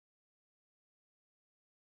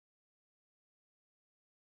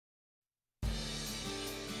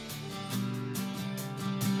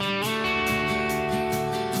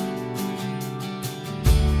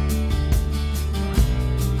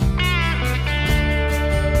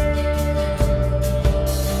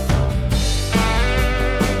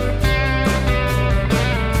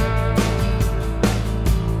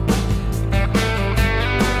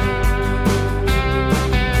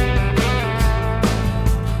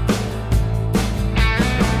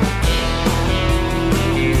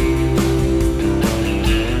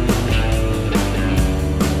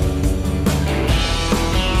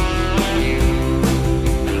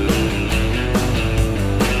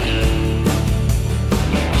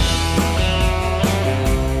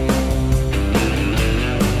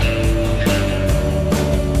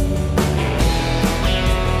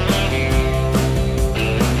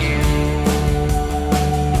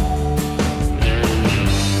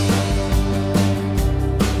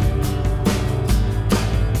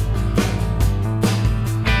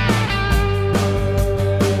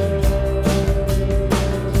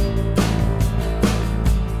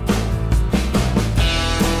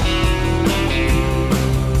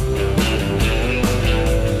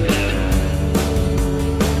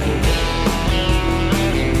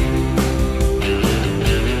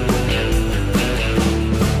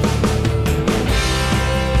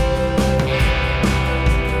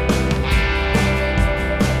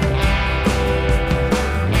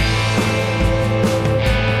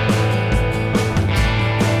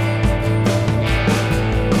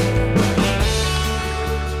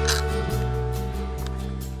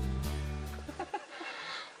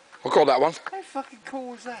got that one. How fucking cool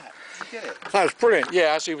was that? Did you get it? That was brilliant.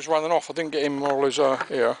 Yeah, as he was running off, I didn't get him all his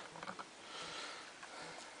ear.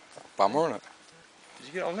 Bummer, isn't it? Did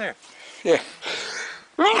you get it on there? Yeah.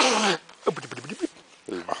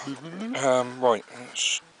 Right,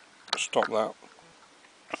 let's stop that.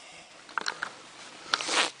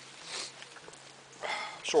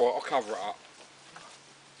 It's alright, I'll cover it up.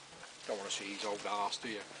 Don't want to see his old ass, do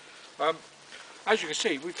you? As you can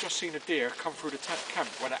see, we've just seen a deer come through the camp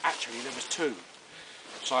when actually there was two.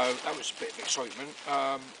 So that was a bit of excitement.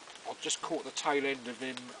 I just caught the tail end of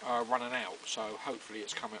him running out, so hopefully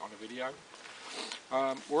it's coming on a video.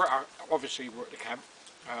 Obviously we're at the camp,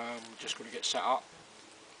 just going to get set up,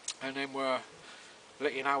 and then we'll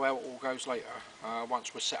let you know how it all goes later,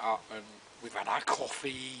 once we're set up and we've had our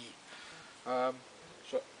coffee.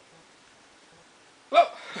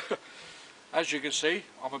 Look! As you can see,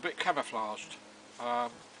 I'm a bit camouflaged.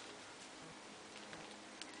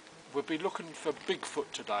 We'll be looking for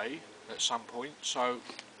Bigfoot today at some point, so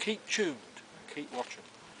keep tuned and keep watching.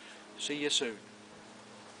 See you soon.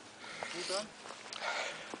 All done?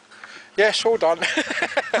 Yes, all done.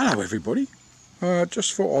 Hello everybody.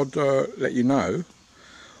 Just thought I'd let you know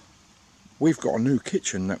we've got a new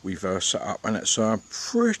kitchen that we've set up, and it's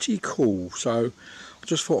pretty cool. So I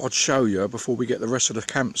just thought I'd show you before we get the rest of the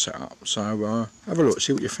camp set up. So have a look,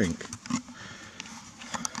 see what you think.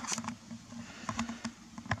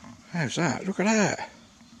 How's that? Look at that.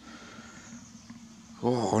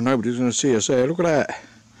 Oh, nobody's going to see us there. Look at that.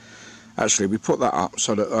 Actually, we put that up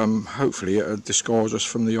so that hopefully it'll disguise us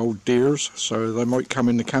from the old deers, so they might come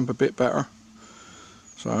in the camp a bit better.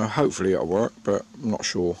 So hopefully it'll work, but I'm not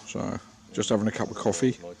sure. So just having a cup of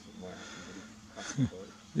coffee.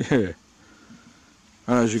 Yeah.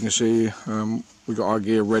 And as you can see, we got our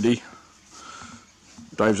gear ready.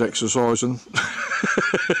 Dave's exercising.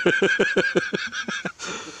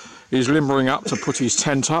 He's limbering up to put his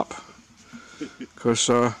tent up, because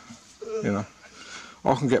you know,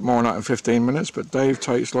 I can get more than that in 15 minutes, but Dave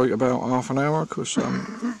takes like about half an hour, because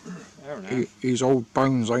his old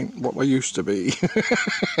bones ain't what they used to be.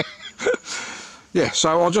 Yeah,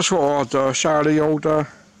 so I just thought I'd show the old our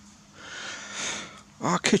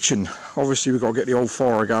kitchen. Obviously we've got to get the old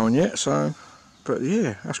fire going yet, so, but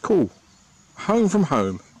yeah, that's cool. Home from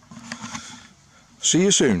home. See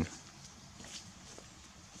you soon.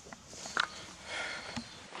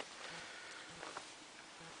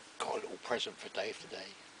 Got a little present for Dave today.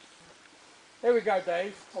 There we go,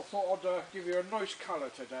 Dave. I thought I'd give you a nice colour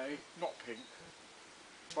today, not pink,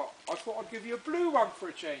 but I thought I'd give you a blue one for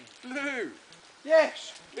a change. Blue?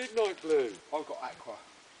 Yes. Midnight blue. I've got aqua.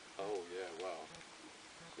 Oh yeah, well.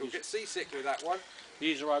 You'll get seasick with that one.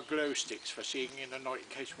 These are our glow sticks for seeing in the night in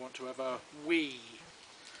case we want to have a wee.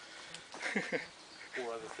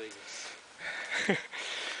 Or other things.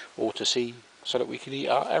 Or to see so that we can eat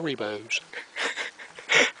our Haribos.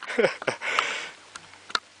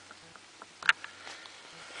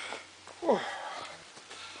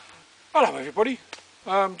 Hello everybody,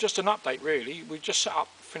 just an update really. We just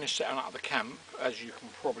finished setting up the camp, as you can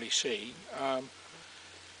probably see, and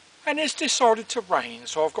it's decided to rain,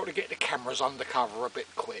 so I've got to get the cameras under cover a bit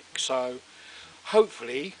quick. So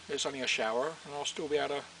hopefully it's only a shower and I'll still be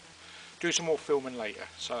able to do some more filming later.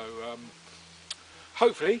 So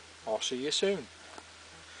hopefully I'll see you soon.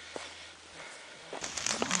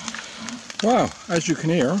 Well, as you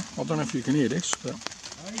can hear, I don't know if you can hear this, but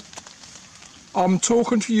I'm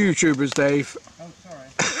talking to YouTubers, Dave. Oh, sorry.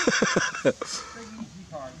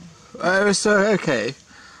 It's okay.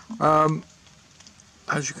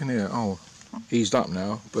 As you can hear, oh, eased up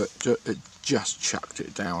now, but it just chucked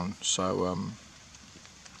it down. So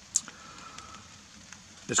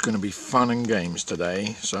it's going to be fun and games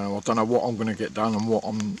today. So I don't know what I'm going to get done and what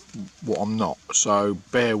I'm not. So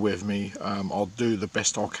bear with me. I'll do the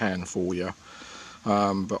best I can for you.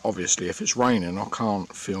 But obviously, if it's raining, I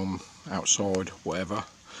can't film outside, whatever.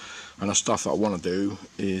 And the stuff that I want to do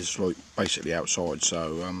is like basically outside.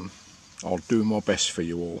 So I'll do my best for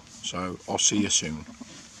you all. So I'll see you soon.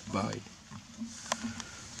 Bye.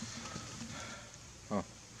 Oh.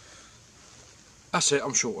 That's it,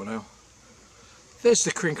 I'm shorter now. There's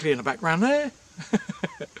the crinkly in the background there.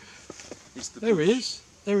 There he is.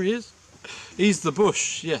 There he is. He's the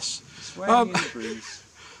bush, yes. Swaying in the breeze.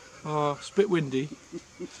 Oh, it's a bit windy.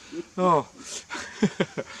 Oh.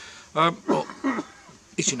 Well,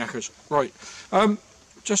 itchy knackers. Right.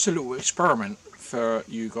 Just a little experiment for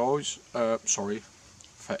you guys. Sorry,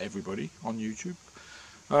 for everybody on YouTube.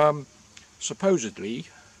 Supposedly,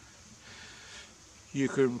 you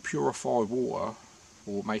can purify water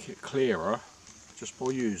or make it clearer just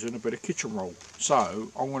by using a bit of kitchen roll.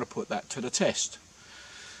 So I'm going to put that to the test.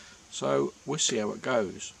 So we'll see how it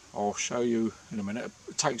goes. I'll show you in a minute.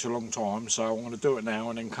 It takes a long time, so I'm going to do it now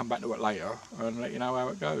and then come back to it later and let you know how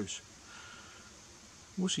it goes.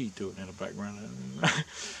 What's he doing in the background?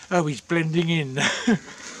 Oh, he's blending in.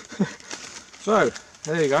 So,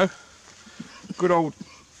 there you go. Good old,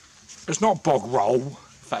 it's not bog roll,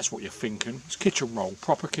 if that's what you're thinking. It's kitchen roll,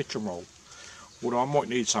 proper kitchen roll. Although I might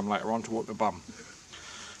need some later on to wipe the bum.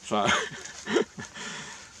 So,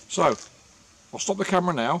 so I'll stop the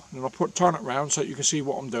camera now and I'll turn it round so you can see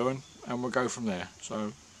what I'm doing and we'll go from there.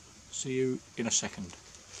 So, see you in a second.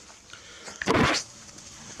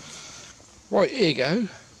 Right, here you go.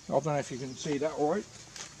 I don't know if you can see that all right.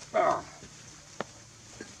 Ah.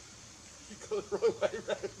 You got the right way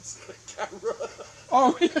round the camera.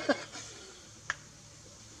 Oh, yeah.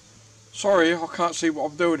 Sorry, I can't see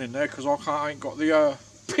what I'm doing in there because I ain't got the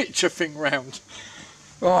picture thing round.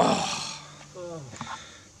 Oh.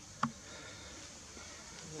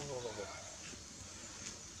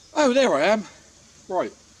 Oh, there I am.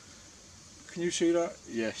 Right. Can you see that?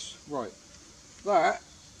 Yes. Right. That,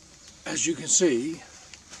 as you can see,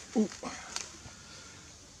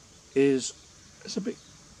 it's a bit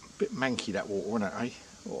manky, that water, isn't it, eh?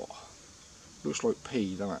 Oh, looks like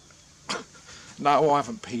pee, doesn't it? No, I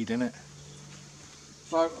haven't peed in it.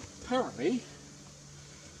 So apparently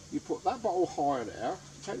you put that bottle higher there,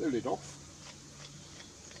 take the lid off,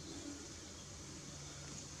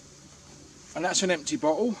 and that's an empty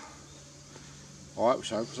bottle. I hope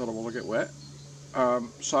so, because I don't want to get wet.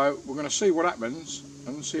 So we're going to see what happens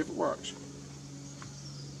and see if it works.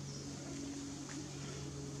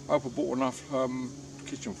 I hope I bought enough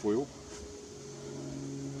kitchen foil.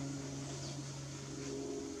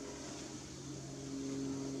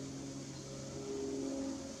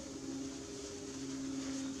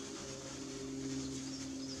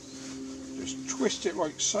 Just twist it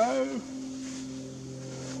like so.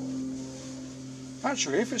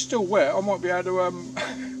 Actually, if it's still wet, I might be able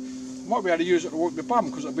to use it to wipe the bum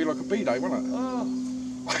because it'll be like a bidet, won't it? Oh.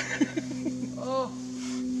 Oh.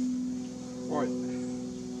 Right.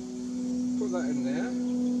 Put that in there.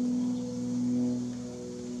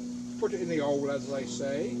 Put it in the hole, as they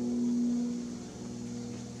say.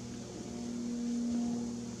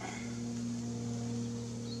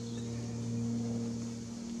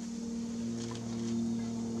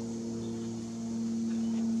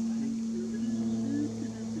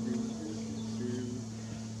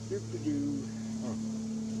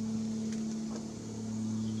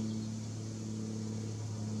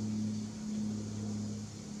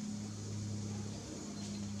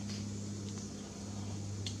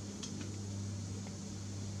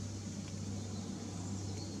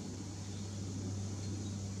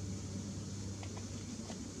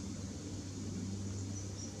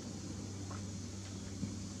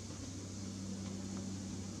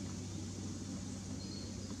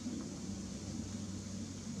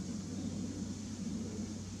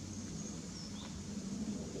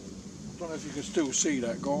 I don't know if you can still see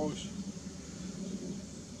that, guys.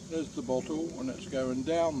 There's the bottle and it's going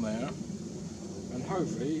down there, and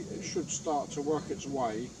hopefully it should start to work its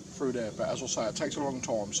way through there, but as I say, it takes a long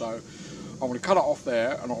time, so I'm going to cut it off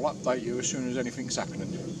there and I'll update you as soon as anything's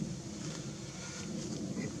happening.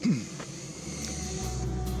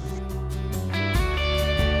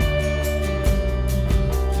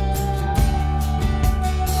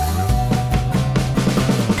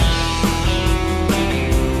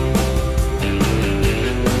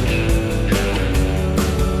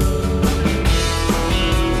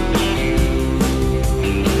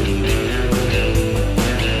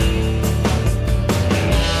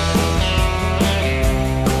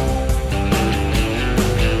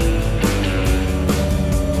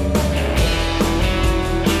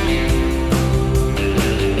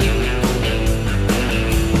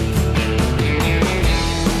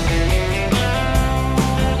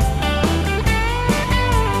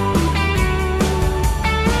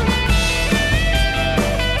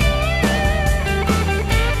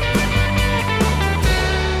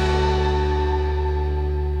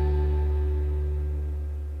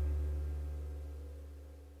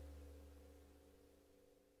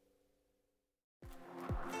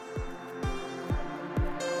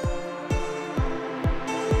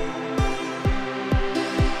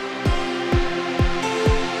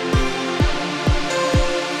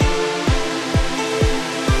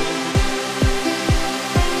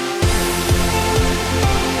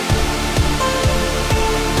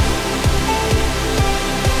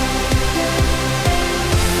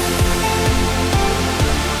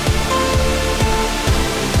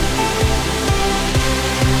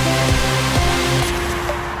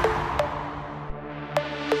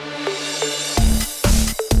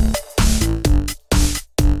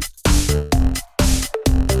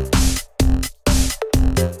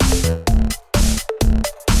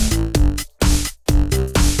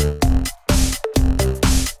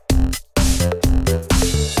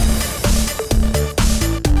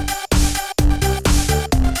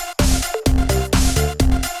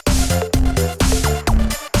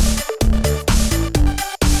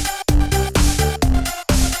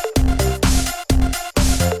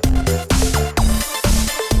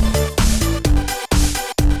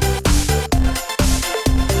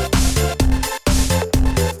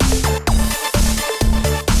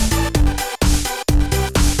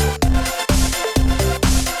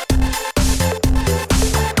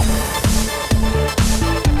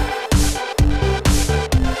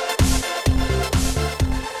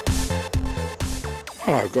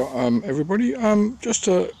 I've got everybody. Just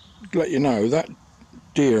to let you know, that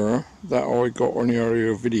deer that I got on the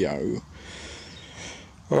earlier video,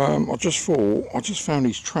 I just found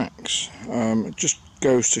his tracks. It just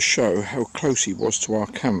goes to show how close he was to our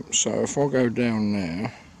camp. So if I go down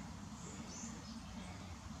there,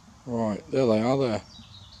 right, there they are there.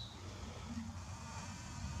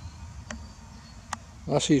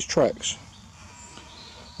 That's his tracks.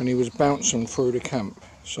 And he was bouncing through the camp.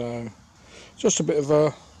 So just a bit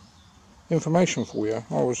of information for you.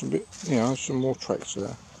 I was a bit, you know, some more tracks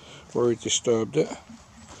there where he disturbed it.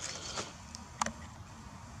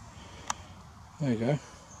 There you go.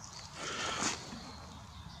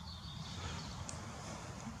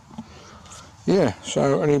 Yeah,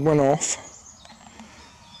 so, and he went off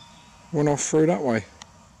through that way,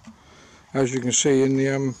 as you can see in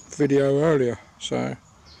the video earlier. So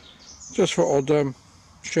just thought I'd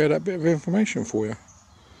share that bit of information for you.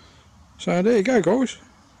 So there you go, guys.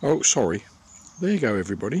 Oh, sorry. There you go,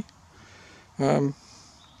 everybody. Hope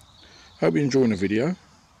you're enjoying the video.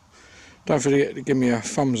 Don't forget to give me a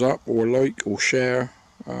thumbs up or a like or share.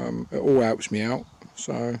 It all helps me out.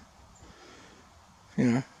 So,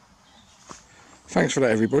 you know, thanks for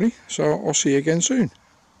that, everybody. So I'll see you again soon.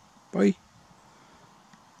 Bye.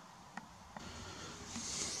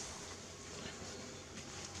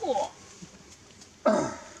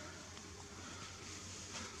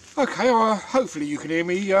 Okay, hopefully you can hear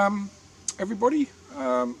me, everybody.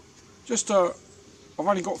 I've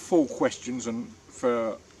only got 4 questions and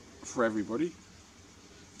for everybody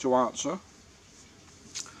to answer.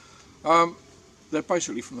 They're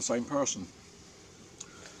basically from the same person.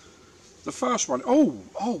 The first one,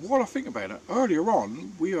 while I think about it, earlier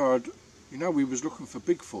on we heard, you know, we was looking for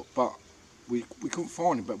Bigfoot, but we couldn't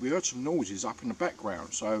find him, but we heard some noises up in the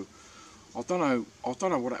background. So I don't know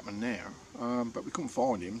what happened there, but we couldn't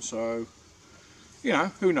find him. So, you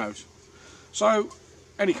know, who knows? So,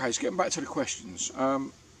 any case, getting back to the questions.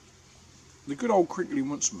 The good old crinkly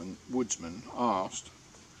woodsman asked,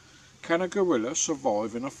 can a gorilla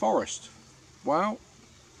survive in a forest? Well,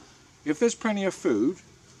 if there's plenty of food,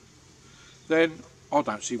 then I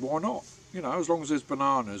don't see why not. You know, as long as there's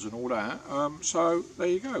bananas and all that. So there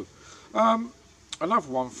you go. Another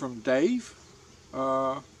one from Dave,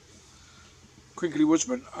 crinkly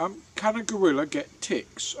woodsman. Can a gorilla get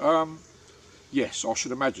ticks? Yes, I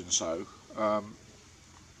should imagine so.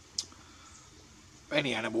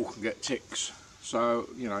 Any animal can get ticks, so,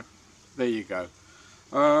 you know, there you go.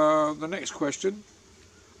 The next question,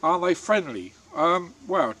 are they friendly?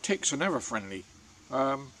 Well, ticks are never friendly.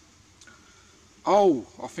 Oh,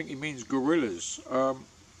 I think he means gorillas.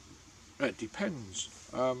 It depends.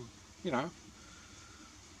 You know,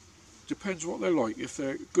 depends what they're like. If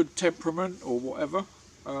they're good temperament or whatever,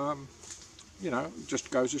 you know, just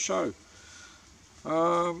goes to show.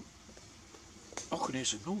 I can hear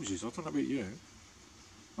some noises. I don't know about you.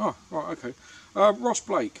 Oh, right, okay. Ross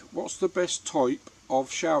Blake, what's the best type of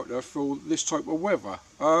shelter for this type of weather?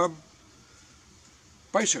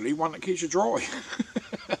 Basically, one that keeps you dry.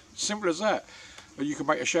 Simple as that. You can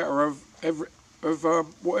make a shelter of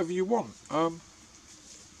whatever you want.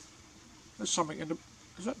 There's something in the.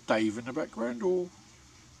 Is that Dave in the background or?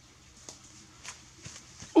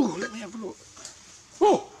 Oh, let me have a look.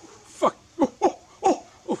 Oh, fuck! Oh,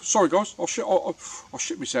 sorry guys. I'll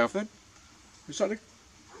shit myself then. Is that?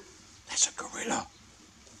 That's a gorilla.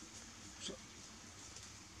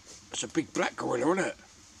 That's a big black gorilla, isn't it?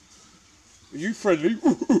 Are you friendly?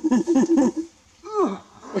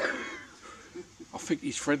 I think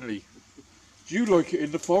he's friendly. Do you like it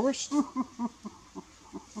in the forest?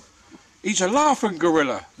 He's a laughing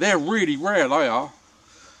gorilla. They're really rare, they are.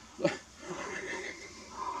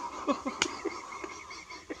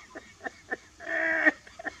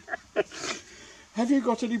 Have you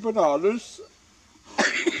got any bananas?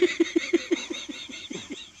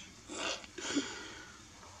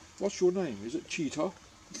 What's your name? Is it Cheetah?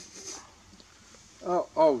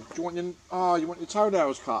 Oh, do you want your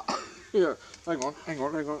toenails cut? Yeah. Hang on.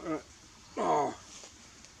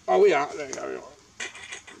 Oh, yeah. There you go.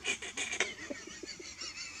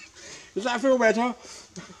 Does that feel better?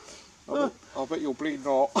 I bet you'll bleed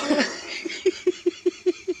not.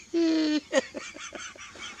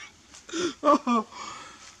 Oh,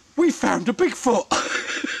 we found a Bigfoot.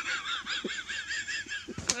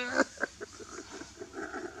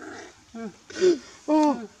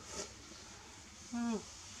 Oh.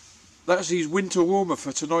 That's his winter warmer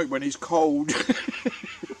for tonight when he's cold.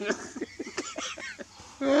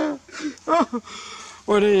 Well,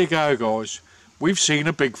 there you go, guys. We've seen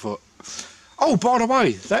a Bigfoot. Oh, by the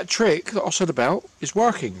way, that trick that I said about is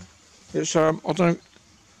working. It's I don't.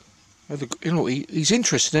 Look, he's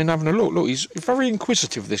interested in having a look. Look, he's very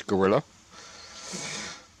inquisitive, this gorilla.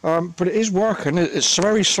 But it is working. It's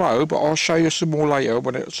very slow, but I'll show you some more later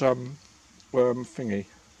when it's thingy.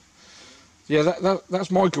 Yeah,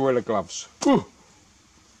 that's my gorilla gloves.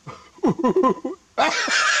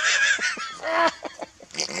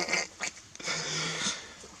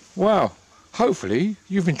 Wow. Hopefully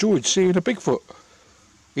you've enjoyed seeing a Bigfoot.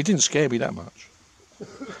 He didn't scare me that much.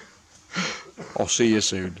 I'll see you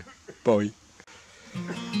soon. Bye.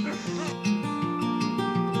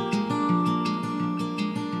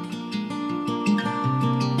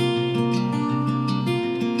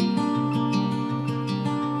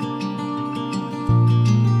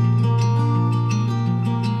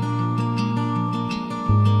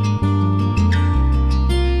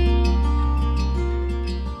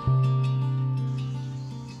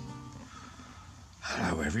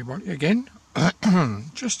 Hello everybody again.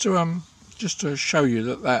 just to show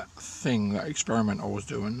you that experiment I was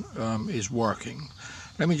doing is working.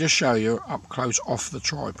 Let me just show you up close off the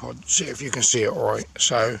tripod, see if you can see it alright.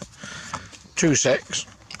 So 2 secs.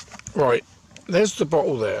 Right, there's the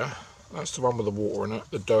bottle there, that's the one with the water in it,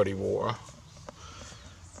 the dirty water,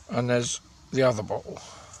 and there's the other bottle.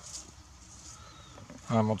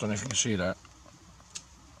 I don't know if you can see that.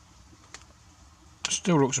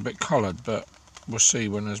 Still looks a bit coloured, but we'll see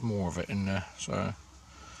when there's more of it in there. So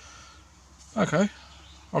okay,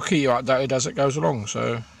 I'll keep you updated as it goes along,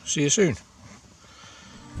 so see you soon.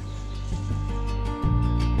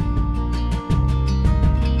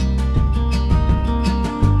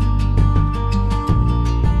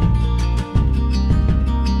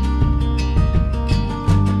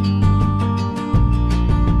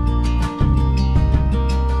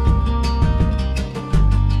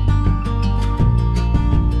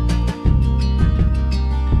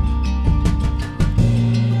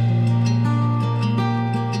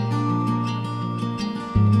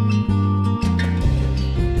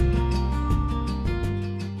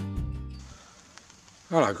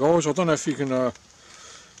 Hello guys, I don't know if you can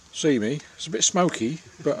see me. It's a bit smoky,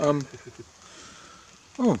 but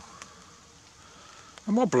oh,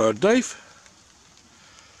 am I blurred, Dave?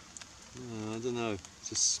 I don't know, it's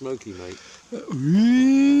just smoky, mate.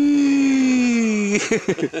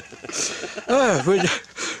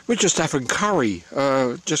 We're just having curry,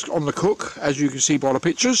 just on the cook, as you can see by the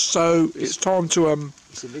pictures. So it's time to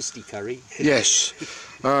It's a misty curry. Yes,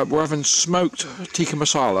 we're having smoked tikka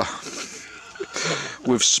masala.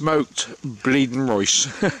 With smoked bleeding rice.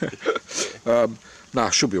 Nah,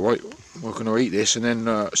 should be alright. We're going to eat this and then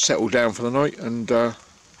settle down for the night and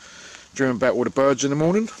dream about all the birds in the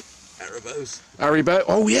morning. Haribos. Haribo.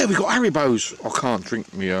 Oh yeah, we got Haribos. I can't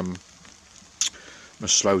drink me my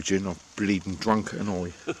slow gin. I'm bleeding drunk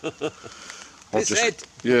and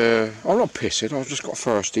yeah, I'm not pissed. I've just got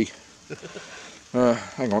thirsty.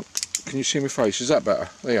 Hang on. Can you see my face? Is that better?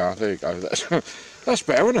 There you are. There you go. That's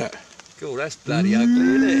better, isn't it? Cool, that's bloody ugly,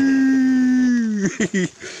 isn't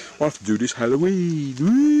it? I'll have to do this Halloween.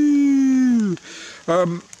 Woo!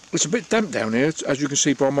 It's a bit damp down here, as you can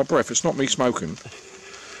see by my breath. It's not me smoking.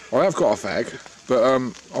 I have got a fag, but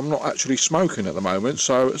I'm not actually smoking at the moment,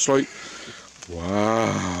 so it's like,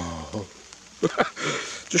 wow.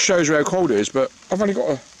 Just shows you how cold it is, but I've only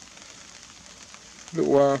got a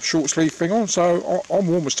little short sleeve thing on, so I'm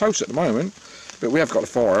warm as toast at the moment. But we have got the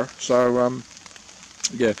fire, so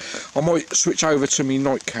yeah, I might switch over to my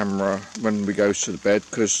night camera when we go to the bed,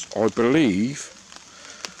 because I believe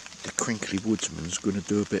the Crinkly Woodsman's going to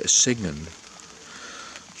do a bit of singing.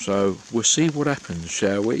 So we'll see what happens,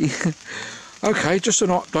 shall we? Okay, just an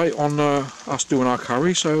update on us doing our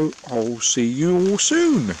curry, so I'll see you all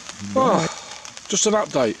soon. Oh, just an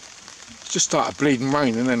update. It's just started bleeding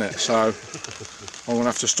raining, isn't it? So I'm going to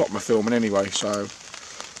have to stop my filming anyway, so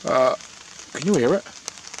can you hear it?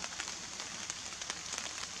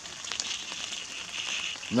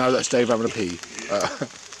 No, that's Dave having a pee.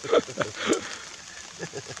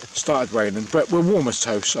 Started raining, but we're warm as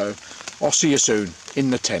toast, so I'll see you soon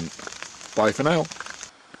in the tent. Bye for now.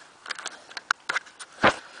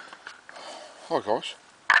 Hi guys.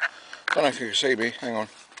 Don't know if you can see me. Hang on.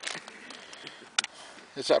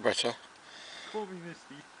 Is that better? Probably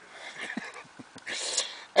misty.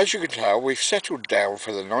 As you can tell, we've settled down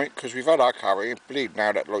for the night because we've had our curry. Believe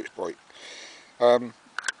now that light's bright.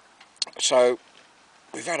 So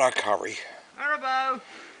we've had our curry. Haribo!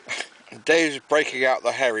 Dave's breaking out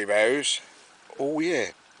the Haribos. Oh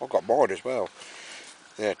yeah, I've got mine as well.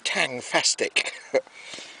 They're tang-fastic.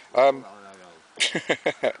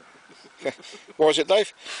 What was it,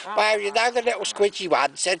 Dave? Well, you know the little squidgy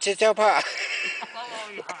one sent it up.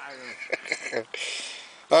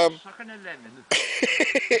 Sucking a lemon.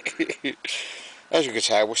 As you can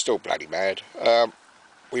tell, we're still bloody mad.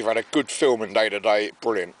 We've had a good filming day today,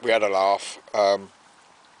 brilliant. We had a laugh.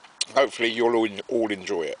 Hopefully you'll all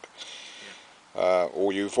enjoy it. Yeah.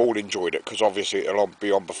 Or you've all enjoyed it, because obviously it'll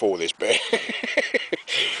be on before this bit.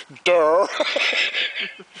 Duh.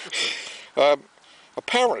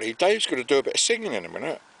 Apparently Dave's going to do a bit of singing in a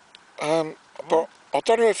minute. But I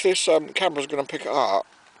don't know if this camera's going to pick it up.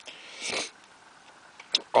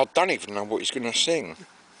 I don't even know what he's going to sing.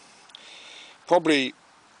 Probably,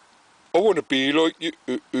 I want to be like you.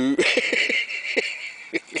 I want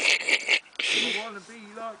to be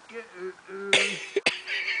like you.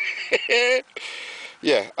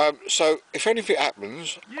 Yeah, so if anything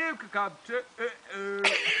happens... You could come to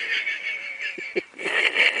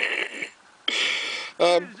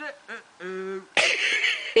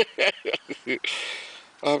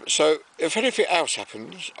so if anything else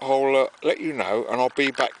happens, I'll let you know, and I'll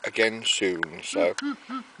be back again soon. So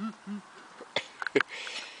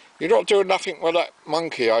you're not doing nothing with that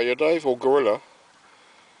monkey, are you, Dave, or gorilla?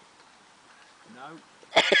 No.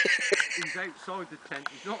 He's outside the tent,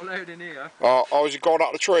 he's not allowed in here. Oh, has he gone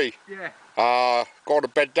up the tree? Yeah. Gone to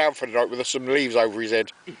bed down for the night with some leaves over his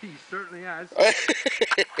head. He certainly has.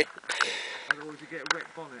 Otherwise you get a wet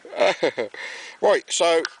bonnet. Right,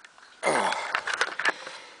 so...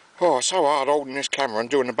 Oh, it's so hard holding this camera and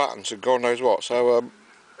doing the buttons and God knows what, so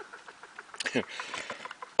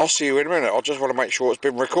I'll see you in a minute. I just want to make sure it's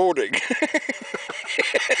been recording.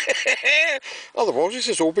 Otherwise this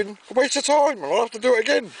has all been a waste of time and I'll have to do it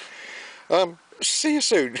again. See you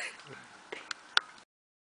soon.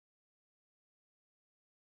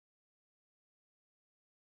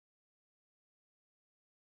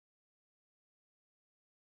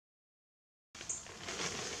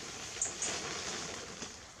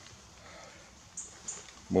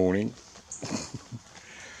 Morning.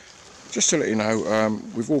 Just to let you know,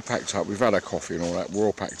 we've all packed up, we've had our coffee and all that, we're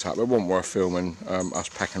all packed up. It wasn't worth filming us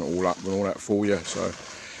packing it all up and all that for you, so a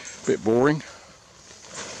bit boring.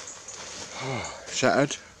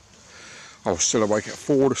 Shattered. I was still awake at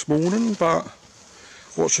 4 this morning, but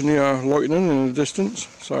watching the lightning in the distance,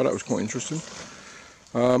 so that was quite interesting.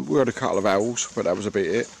 We had a couple of owls, but that was about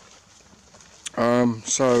it.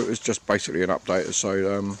 So it's just basically an update,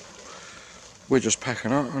 so we're just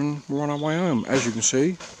packing up and we're on our way home. As you can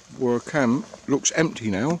see, our camp looks empty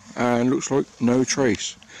now and looks like no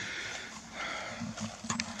trace.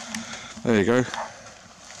 There you go.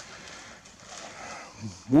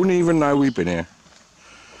 Wouldn't even know we've been here.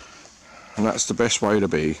 And that's the best way to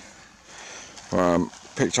be.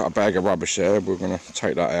 Picked up a bag of rubbish there. We're going to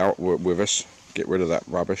take that out with us. Get rid of that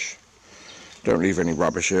rubbish. Don't leave any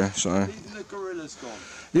rubbish here. So. Even the gorilla's gone.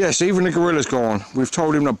 Yes, even the gorilla's gone. We've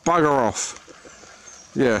told him to bugger off.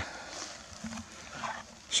 Yeah.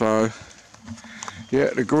 So, yeah,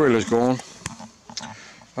 the gorilla's gone.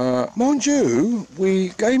 Mind you, we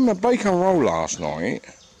gave him a bacon roll last night.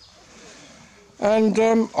 And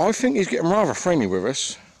I think he's getting rather friendly with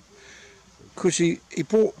us. Because he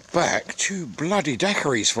brought back 2 bloody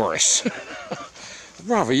daiquiris for us.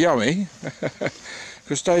 Rather yummy.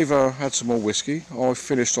 Because Dave had some more whiskey. I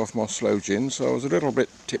finished off my slow gin, so I was a little bit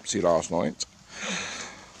tipsy last night.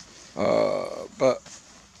 But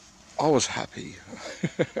I was happy.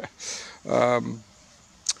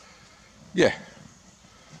 Yeah.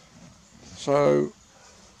 So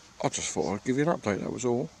I just thought I'd give you an update, that was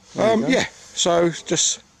all. Yeah, so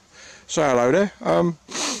just say hello there.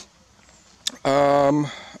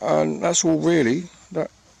 And that's all really that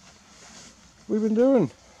we've been doing.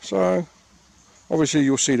 So obviously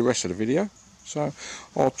you'll see the rest of the video. So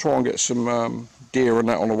I'll try and get some deer and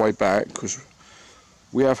that on the way back, because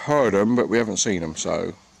we have heard them but we haven't seen them.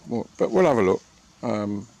 So, but we'll have a look.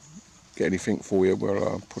 Get anything for you,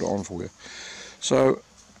 we'll put it on for you. So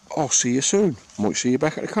I'll see you soon. Might see you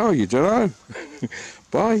back at the car, you don't know.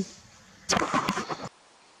 Bye.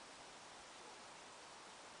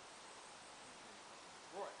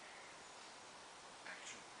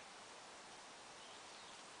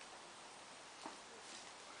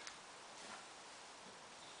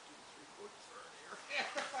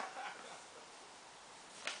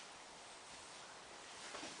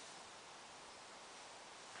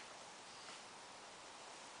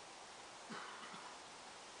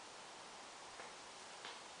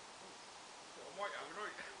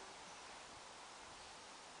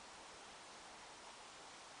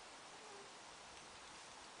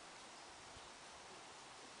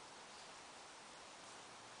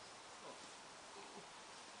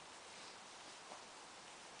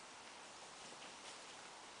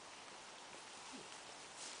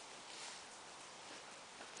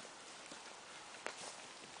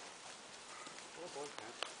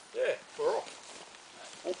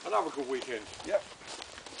 Another good weekend. Yep.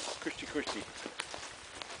 Christy, Christy.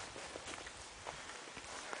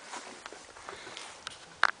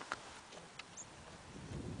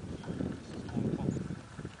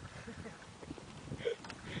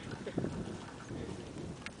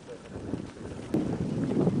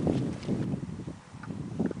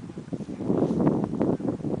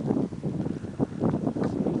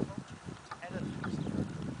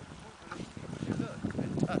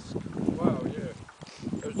 Wow, yeah.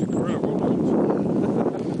 There's the gorilla, wasn't it?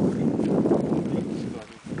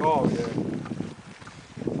 Oh, yeah.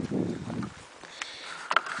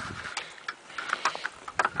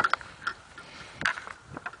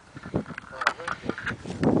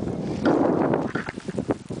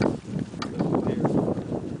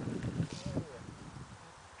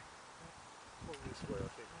 This way, I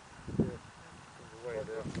think. Yeah, from the way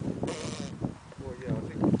there. Well, yeah, I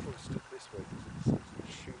think we probably stood this way because it seems to be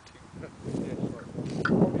shooting. Yeah, it's like,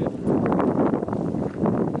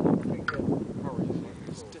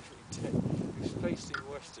 it's definitely he's facing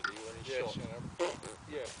westerly when he shot. Yeah.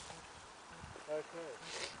 Yeah. Okay.